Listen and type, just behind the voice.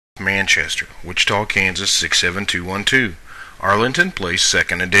Manchester, Wichita, Kansas 67212. Arlington Place,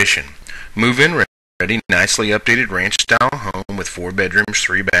 2nd edition. Move-in ready, nicely updated ranch-style home with 4 bedrooms,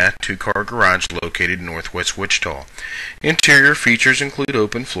 3 bath, 2-car garage located in northwest Wichita. Interior features include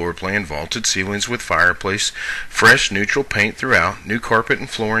open floor plan, vaulted ceilings with fireplace, fresh neutral paint throughout, new carpet and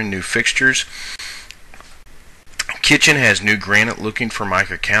flooring, new fixtures. Kitchen has new granite-looking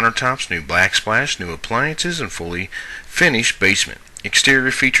FERMICA countertops, new backsplash, new appliances, and fully finished basement. Exterior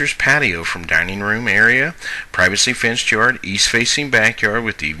features patio from dining room area, privacy fenced yard, east-facing backyard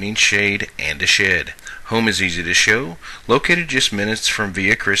with evening shade, and a shed. Home is easy to show, located just minutes from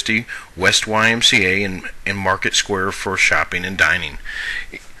Via Christi, West YMCA, and Market Square for shopping and dining.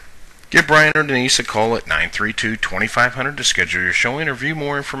 Give Brian or Denise a call at 932-2500 to schedule your showing or view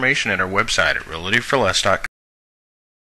more information at our website at realtyforless.com.